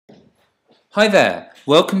Hi there,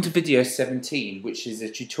 welcome to video 17, which is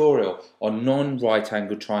a tutorial on non-right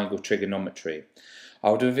angle triangle trigonometry.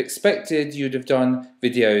 I would have expected you'd have done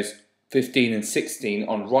videos 15 and 16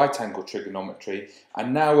 on right angle trigonometry,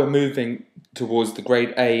 and now we're moving towards the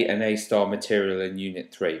grade A and A star material in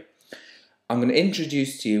unit 3. I'm going to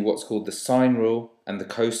introduce to you what's called the sine rule and the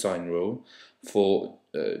cosine rule for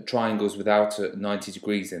triangles without 90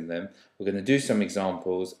 degrees in them. We're going to do some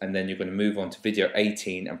examples and then you're going to move on to video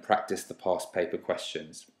 18 and practice the past paper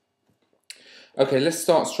questions. Okay, let's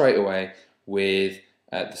start straight away with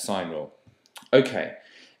the sine rule. Okay,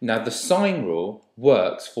 now the sine rule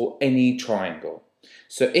works for any triangle.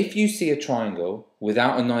 So if you see a triangle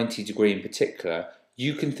without a 90 degree in particular,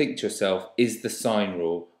 you can think to yourself, is the sine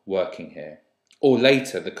rule working here? Or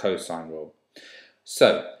later, the cosine rule.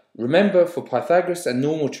 So, remember, for Pythagoras and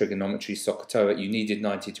normal trigonometry, SOHCAHTOA, you needed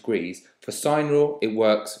 90 degrees. For sine rule, it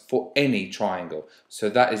works for any triangle. So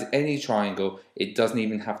that is any triangle, it doesn't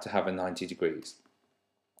even have to have a 90 degrees.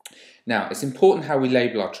 Now, it's important how we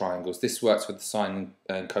label our triangles. This works with the sine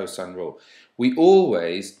and cosine rule. We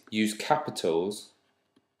always use capitals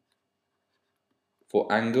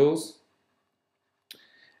for angles,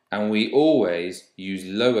 and we always use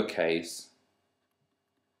lowercase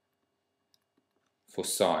for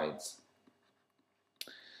sides.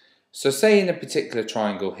 So say in a particular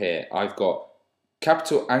triangle here, I've got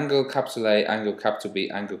capital angle capital A, angle capital B,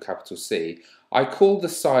 angle capital C. I call the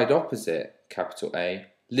side opposite capital A,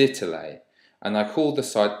 little a, and I call the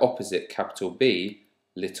side opposite capital B,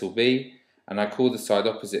 little b, and I call the side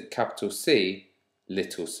opposite capital C,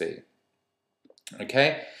 little c.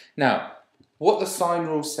 Okay, now what the sine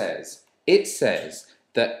rule says, it says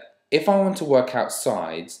that if I want to work out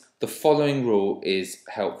sides, the following rule is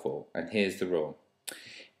helpful, and here's the rule.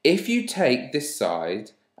 If you take this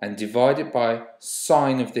side and divide it by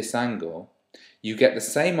sine of this angle, you get the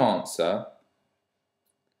same answer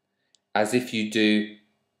as if you do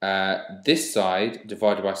this side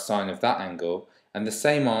divided by sine of that angle, and the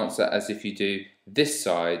same answer as if you do this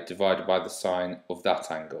side divided by the sine of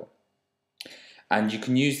that angle. And you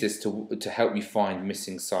can use this to help you find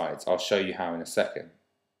missing sides. I'll show you how in a second.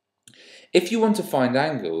 If you want to find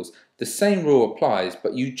angles, the same rule applies,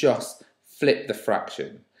 but you just flip the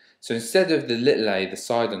fraction. So instead of the little a, the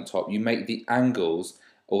side on top, you make the angles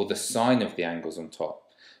or the sine of the angles on top.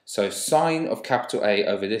 So sine of capital A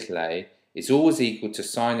over little a is always equal to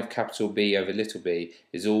sine of capital B over little b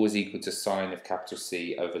is always equal to sine of capital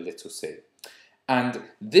C over little c. And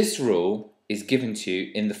this rule is given to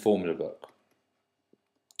you in the formula book.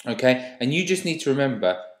 Okay, and you just need to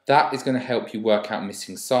remember that is going to help you work out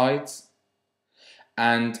missing sides.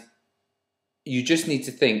 And you just need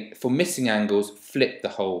to think, for missing angles, flip the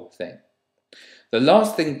whole thing. The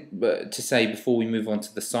last thing to say before we move on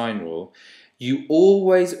to the sine rule, you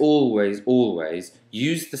always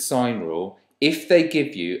use the sine rule if they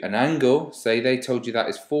give you an angle, say they told you that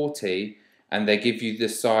is 40, and they give you the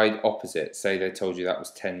side opposite, say they told you that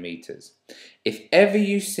was 10 meters. If ever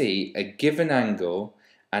you see a given angle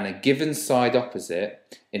and a given side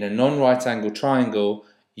opposite in a non-right angle triangle,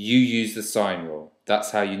 you use the sine rule.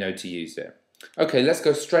 That's how you know to use it. Okay, let's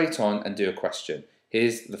go straight on and do a question.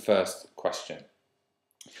 Here's the first question.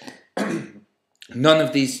 None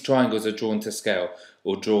of these triangles are drawn to scale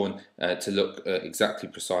or drawn to look exactly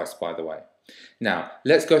precise, by the way. Now,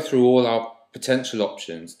 let's go through all our potential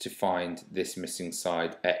options to find this missing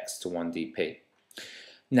side x to 1dp.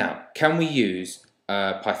 Now, can we use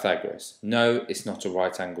Pythagoras? No, it's not a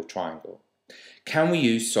right angle triangle. Can we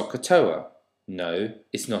use SOHCAHTOA? No,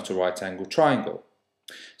 it's not a right angle triangle.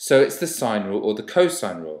 So it's the sine rule or the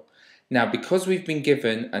cosine rule. Now, because we've been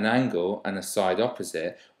given an angle and a side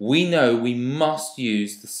opposite, we know we must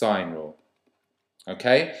use the sine rule.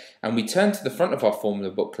 Okay? And we turn to the front of our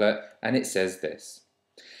formula booklet and it says this.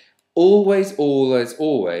 Always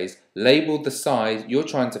label the side you're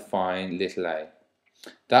trying to find little a.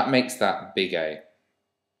 That makes that big A.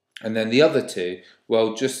 And then the other two,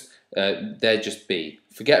 well, they're just B.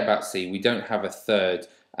 Forget about C. We don't have a third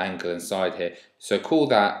angle and side here. So call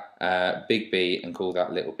that big B and call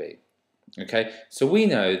that little b. Okay, so we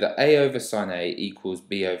know that A over sine A equals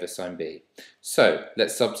B over sine B. So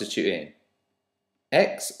let's substitute in.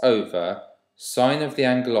 X over sine of the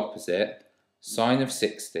angle opposite, sine of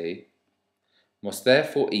 60, must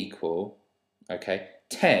therefore equal, okay,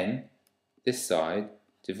 10, this side,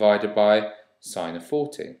 divided by sine of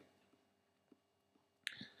 40.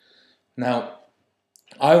 Now,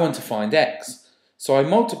 I want to find x, so I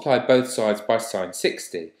multiply both sides by sine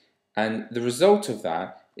 60, and the result of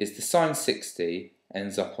that is the sine 60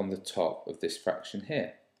 ends up on the top of this fraction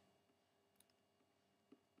here.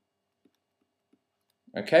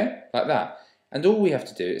 Okay, like that. And all we have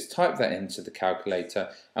to do is type that into the calculator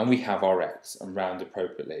and we have our x and round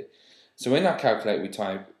appropriately. So in our calculator we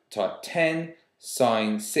type 10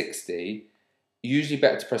 sine 60, usually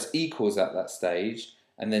better to press equals at that stage,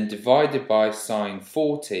 and then divided by sine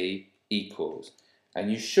 40 equals.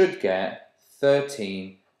 And you should get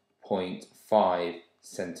 13.5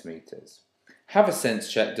 centimetres. Have a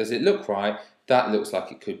sense check, does it look right? That looks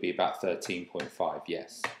like it could be about 13.5,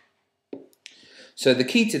 yes. So the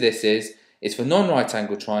key to this is for non-right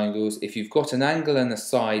angle triangles, if you've got an angle and a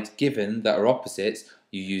side given that are opposites,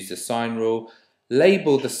 you use the sine rule.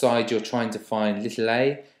 Label the side you're trying to find little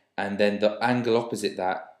a, and then the angle opposite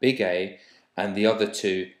that, big A, and the other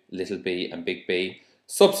two, little b and big B.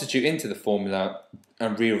 Substitute into the formula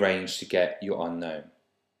and rearrange to get your unknown.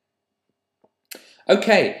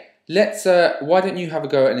 Okay, why don't you have a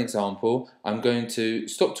go at an example? I'm going to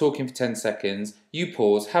stop talking for 10 seconds, you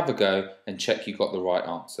pause, have a go, and check you got the right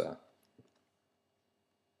answer.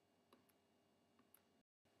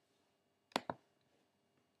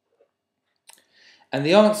 And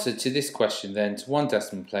the answer to this question then, to one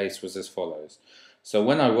decimal place, was as follows. So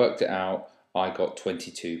when I worked it out, I got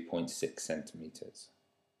 22.6 centimetres.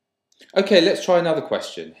 Okay, let's try another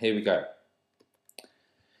question. Here we go.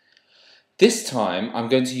 This time I'm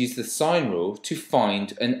going to use the sine rule to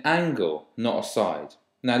find an angle, not a side.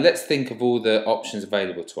 Now let's think of all the options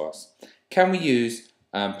available to us. Can we use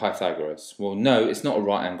Pythagoras? Well, no, it's not a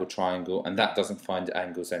right angle triangle, and that doesn't find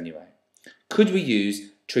angles anyway. Could we use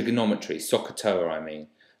trigonometry, SOHCAHTOA I mean?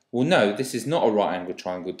 Well, no, this is not a right angle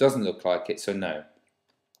triangle, doesn't look like it, so no.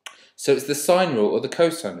 So it's the sine rule or the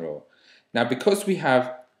cosine rule. Now because we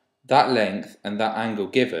have that length and that angle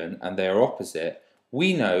given and they are opposite,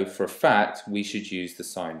 we know for a fact we should use the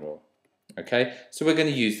sine rule. Okay, so we're going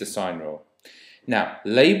to use the sine rule. Now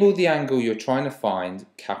label the angle you're trying to find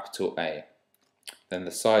capital A. Then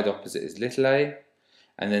the side opposite is little a,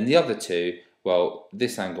 and then the other two, well,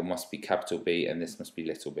 this angle must be capital B and this must be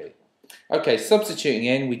little b. Okay, substituting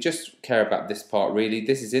in, we just care about this part really.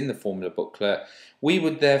 This is in the formula booklet. We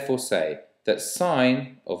would therefore say that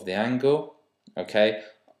sine of the angle, okay,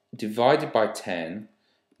 divided by 10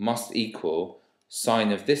 must equal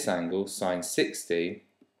sine of this angle, sine 60,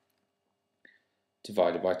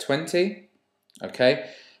 divided by 20. Okay,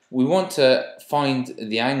 we want to find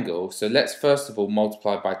the angle, so let's first of all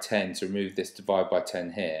multiply by 10 to remove this divide by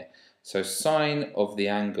 10 here. So sine of the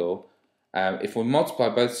angle, if we multiply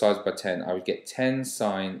both sides by 10, I would get 10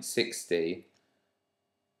 sine 60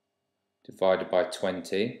 divided by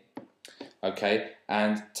 20. Okay,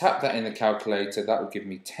 and tap that in the calculator, that would give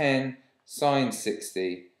me 10 sine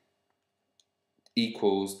 60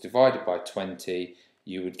 equals, divided by 20,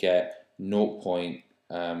 you would get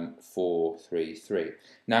 0.433.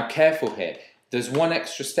 Now careful here, there's one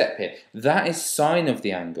extra step here. That is sine of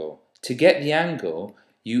the angle. To get the angle,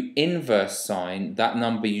 you inverse sine that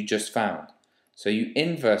number you just found. So you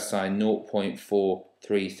inverse sine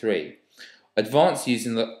 0.433. Advanced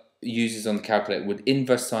users on the calculator would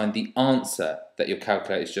inverse sine the answer that your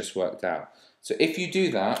calculator has just worked out. So if you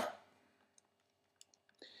do that,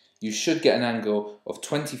 you should get an angle of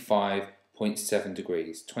 25.7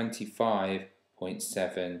 degrees.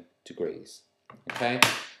 25.7 degrees. Okay?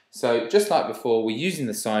 So just like before, we're using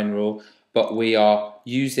the sine rule, but we are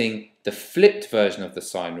using the flipped version of the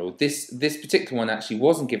sine rule. This particular one actually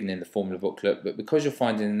wasn't given in the formula booklet, but because you're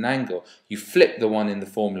finding an angle, you flip the one in the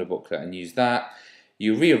formula booklet and use that.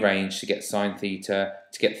 You rearrange to get sine theta.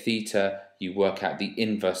 To get theta, you work out the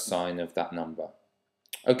inverse sine of that number.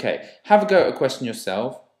 Okay, have a go at a question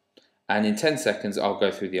yourself, and in 10 seconds I'll go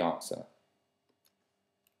through the answer.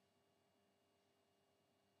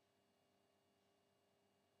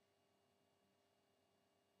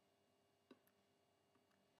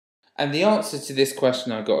 And the answer to this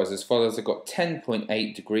question I got is as follows. I got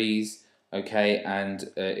 10.8 degrees, okay, and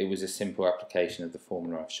it was a simple application of the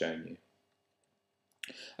formula I've shown you.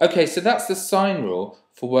 Okay, so that's the sine rule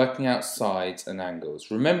for working out sides and angles.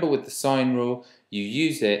 Remember, with the sine rule, you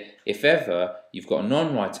use it if ever you've got a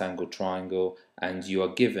non-right angle triangle and you are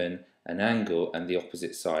given an angle and the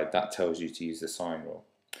opposite side. That tells you to use the sine rule.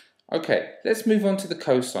 Okay, let's move on to the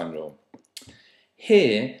cosine rule.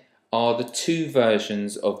 Here are the two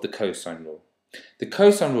versions of the cosine rule. The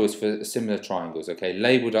cosine rule is for similar triangles, okay,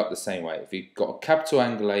 labelled up the same way. If you've got a capital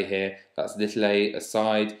angle A here, that's little a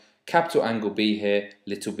side. Capital angle B here,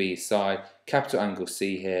 little b side. Capital angle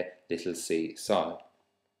C here, little c side.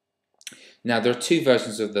 Now there are two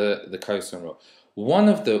versions of the cosine rule. One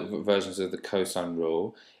of the versions of the cosine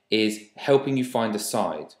rule is helping you find a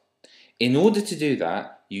side. In order to do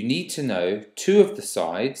that, you need to know two of the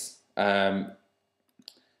sides,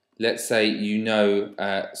 let's say you know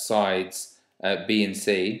sides B and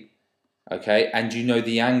C, okay, and you know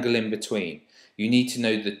the angle in between. You need to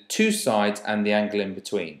know the two sides and the angle in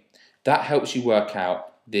between. That helps you work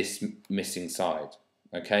out this missing side,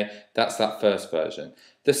 okay? That's that first version.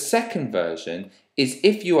 The second version is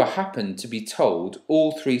if you are happen to be told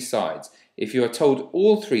all three sides. If you are told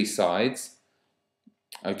all three sides,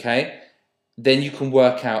 okay, then you can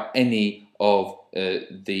work out any of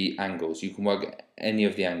the angles. You can work any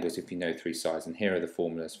of the angles if you know three sides, and here are the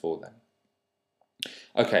formulas for them.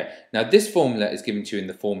 Okay, now this formula is given to you in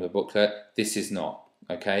the formula booklet, this is not.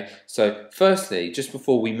 Okay, so firstly, just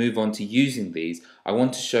before we move on to using these, I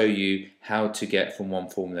want to show you how to get from one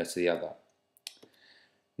formula to the other.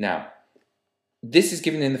 Now, this is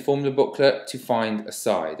given in the formula booklet to find a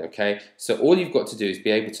side, okay? So all you've got to do is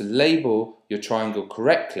be able to label your triangle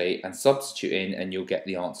correctly and substitute in, and you'll get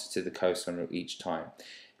the answer to the cosine rule each time.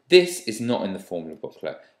 This is not in the formula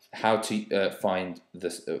booklet, how to find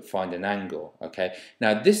an angle, okay?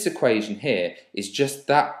 Now this equation here is just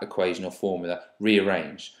that equation or formula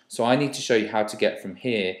rearranged. So I need to show you how to get from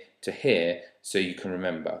here to here so you can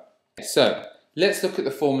remember. So let's look at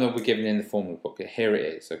the formula we're given in the formula booklet. Here it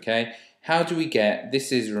is, okay? How do we get,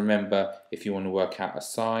 this is, remember, if you want to work out a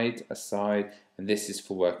side, and this is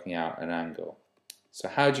for working out an angle. So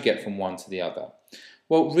how do you get from one to the other?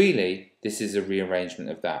 Well, really, this is a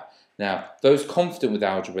rearrangement of that. Now, those confident with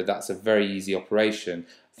algebra, that's a very easy operation.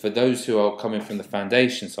 For those who are coming from the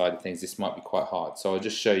foundation side of things, this might be quite hard. So I'll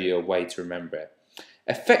just show you a way to remember it.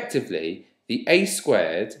 Effectively, the a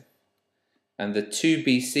squared and the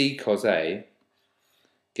 2bc cos a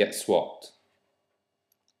get swapped.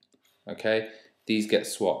 Okay, these get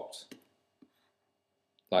swapped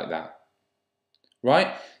like that.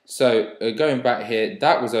 Right? So going back here,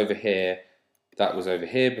 that was over here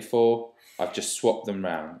before. I've just swapped them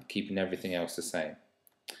round, keeping everything else the same.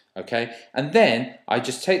 Okay, and then I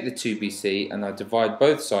just take the 2bc and I divide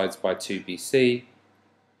both sides by 2bc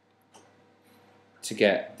to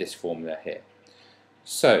get this formula here.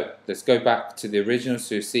 So let's go back to the original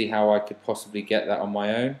to see how I could possibly get that on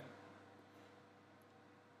my own.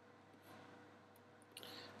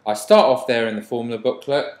 I start off there in the formula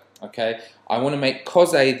booklet. Okay, I want to make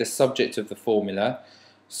cos A the subject of the formula.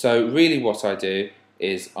 So really what I do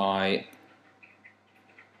is I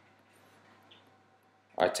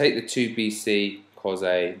take the 2bc cos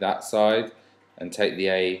A that side and take the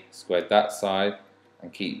a squared that side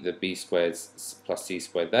and keep the b squared plus c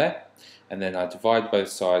squared there, and then I divide both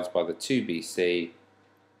sides by the 2bc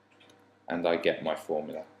and I get my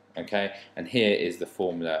formula. Okay, and here is the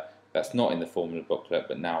formula that's not in the formula booklet,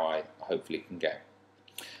 but now I hopefully can get.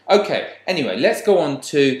 Okay, anyway, let's go on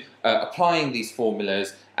to applying these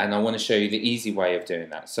formulas, and I want to show you the easy way of doing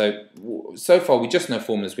that. So far we just know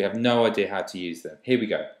formulas, we have no idea how to use them. Here we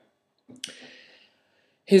go.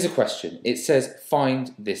 Here's a question. It says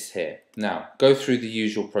find this here. Now, go through the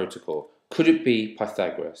usual protocol. Could it be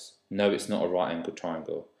Pythagoras? No, it's not a right angle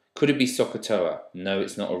triangle. Could it be SOHCAHTOA? No,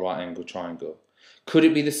 it's not a right angle triangle. Could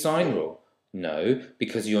it be the sine rule? No,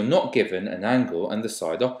 because you're not given an angle and the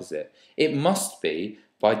side opposite. It must be,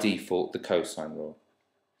 by default, the cosine rule.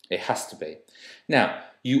 It has to be. Now,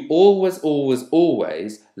 you always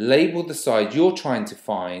label the side you're trying to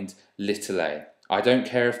find little a. I don't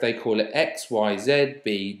care if they call it X, Y, Z,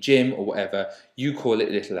 B, Jim, or whatever, you call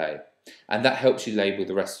it little a. And that helps you label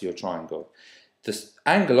the rest of your triangle. The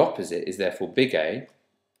angle opposite is therefore big A.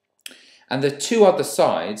 And the two other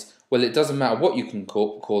sides, well, it doesn't matter what you can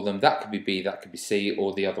call them. That could be B, that could be C,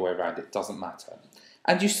 or the other way around. It doesn't matter.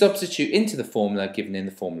 And you substitute into the formula given in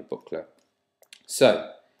the formula booklet.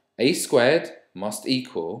 So, a squared must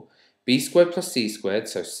equal b squared plus c squared,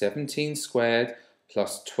 so 17 squared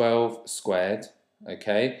plus 12 squared,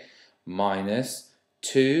 okay, minus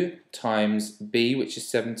 2 times b, which is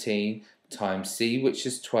 17, times c, which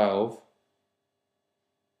is 12,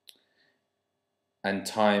 and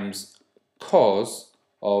times cos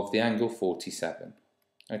of the angle 47,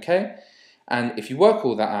 okay? And if you work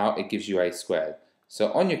all that out, it gives you a squared.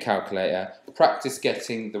 So on your calculator, practice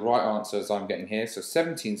getting the right answer as I'm getting here. So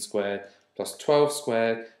 17 squared plus 12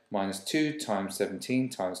 squared minus 2 times 17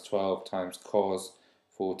 times 12 times cos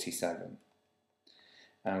 47.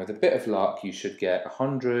 And with a bit of luck, you should get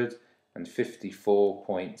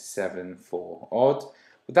 154.74 odd.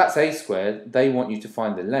 But that's a squared. They want you to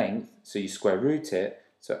find the length, so you square root it.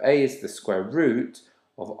 So a is the square root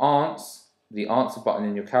of the answer button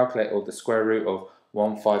in your calculator, or the square root of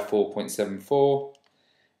 154.74,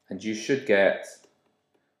 and you should get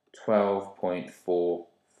 12.44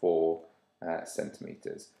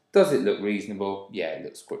 centimeters. Does it look reasonable? Yeah, it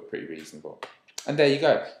looks pretty reasonable. And there you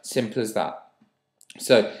go, simple as that.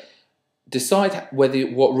 So decide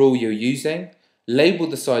what rule you're using, label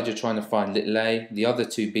the side you're trying to find little a, the other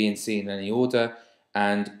two b and c in any order,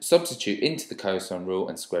 and substitute into the cosine rule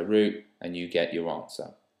and square root, and you get your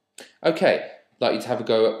answer. Okay, I'd like you to have a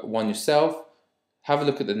go at one yourself. Have a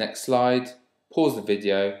look at the next slide, pause the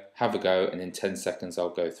video, have a go, and in 10 seconds I'll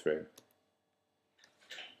go through.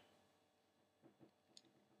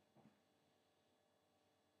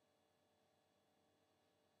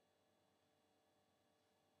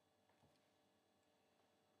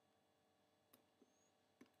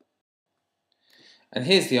 And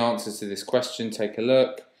here's the answer to this question. Take a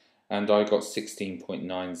look, and I got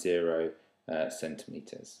 16.90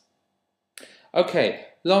 centimeters. Okay,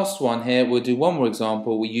 last one here. We'll do one more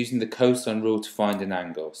example. We're using the cosine rule to find an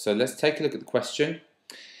angle. So let's take a look at the question.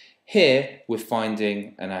 Here we're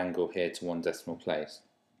finding an angle here to one decimal place.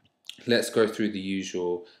 Let's go through the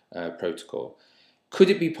usual protocol. Could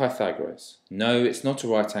it be Pythagoras? No, it's not a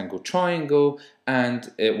right angle triangle,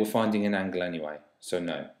 and we're finding an angle anyway, so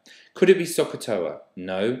no. Could it be SOHCAHTOA?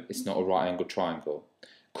 No, it's not a right angle triangle.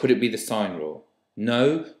 Could it be the sine rule?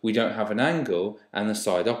 No, we don't have an angle and the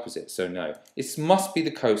side opposite, so no. It must be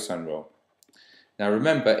the cosine rule. Now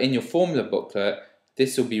remember, in your formula booklet,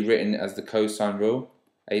 this will be written as the cosine rule.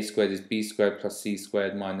 A squared is b squared plus c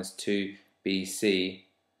squared minus 2bc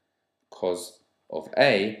cos of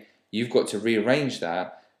a. You've got to rearrange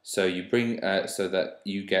that so you bring so that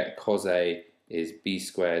you get cos a is b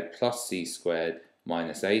squared plus c squared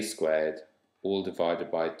minus a squared, all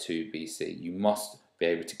divided by 2bc. You must be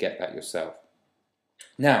able to get that yourself.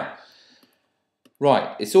 Now,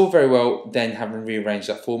 right, it's all very well then having rearranged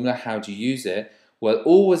that formula. How do you use it? Well,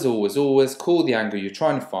 always, always, always call the angle you're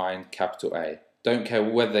trying to find capital A. Don't care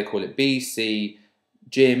whether they call it B, C,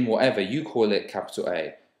 Jim, whatever, you call it capital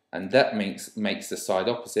A. And that makes the side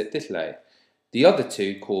opposite little a. The other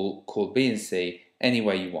two call B and C any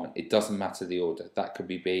way you want. It doesn't matter the order. That could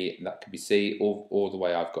be B, that could be C, or the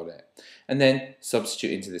way I've got it. And then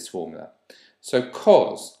substitute into this formula. So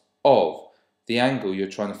cos of the angle you're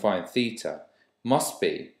trying to find, theta, must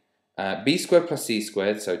be b squared plus c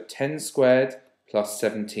squared, so 10 squared plus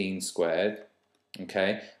 17 squared,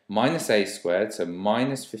 okay, minus a squared, so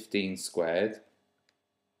minus 15 squared,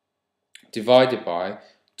 divided by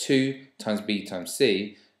 2 times b times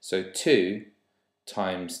c, so 2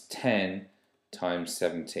 times 10 times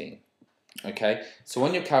 17. Okay, so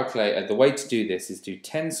on your calculator, the way to do this is do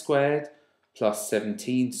 10 squared plus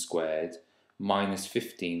 17 squared minus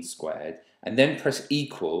 15 squared, and then press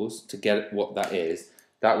equals to get what that is.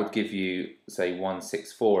 That would give you, say,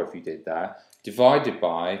 164 if you did that, divided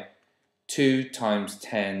by 2 times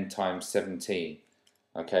 10 times 17,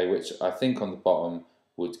 okay, which I think on the bottom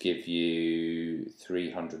would give you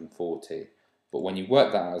 340. But when you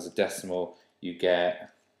work that out as a decimal, you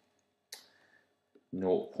get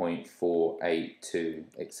 0.482,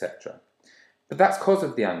 etc. But that's cos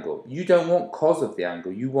of the angle. You don't want cos of the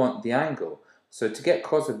angle, you want the angle. So to get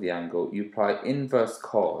cos of the angle, you apply inverse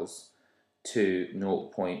cos to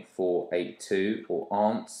 0.482, or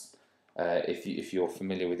aunts, if you're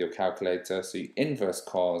familiar with your calculator. So you inverse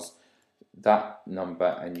cos that number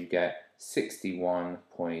and you get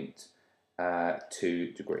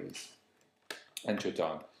 61.2 degrees. And you're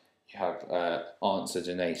done. You have answered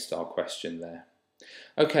an A-star question there.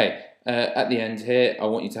 Okay, at the end here, I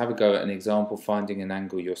want you to have a go at an example finding an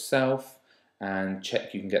angle yourself and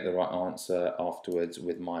check you can get the right answer afterwards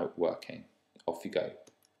with my working. Off you go.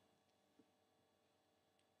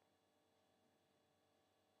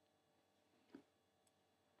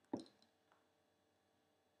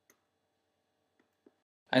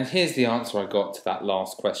 And here's the answer I got to that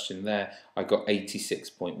last question there. I got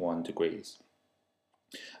 86.1 degrees.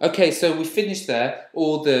 Okay, so we finished there,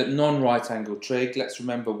 all the non-right angle trig. Let's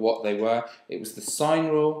remember what they were. It was the sine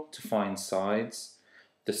rule to find sides,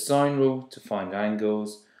 the sine rule to find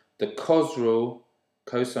angles, the cos rule,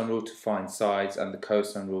 cosine rule to find sides, and the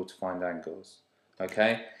cosine rule to find angles.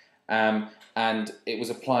 Okay? And it was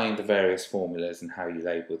applying the various formulas and how you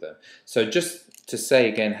label them. So just to say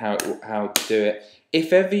again how to do it,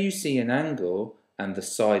 if ever you see an angle and the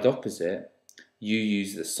side opposite, you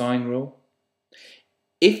use the sine rule.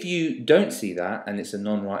 If you don't see that and it's a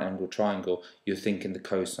non-right angle triangle, you're thinking the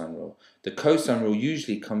cosine rule. The cosine rule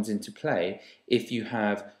usually comes into play if you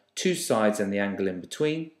have two sides and the angle in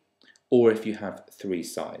between, or if you have three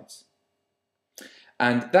sides.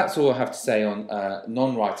 And that's all I have to say on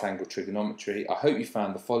non-right angle trigonometry. I hope you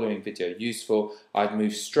found the following video useful. I'd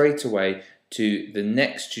move straight away to the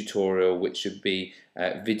next tutorial, which should be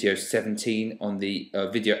video 17 on the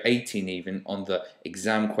video 18 even on the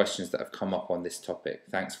exam questions that have come up on this topic.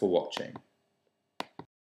 Thanks for watching.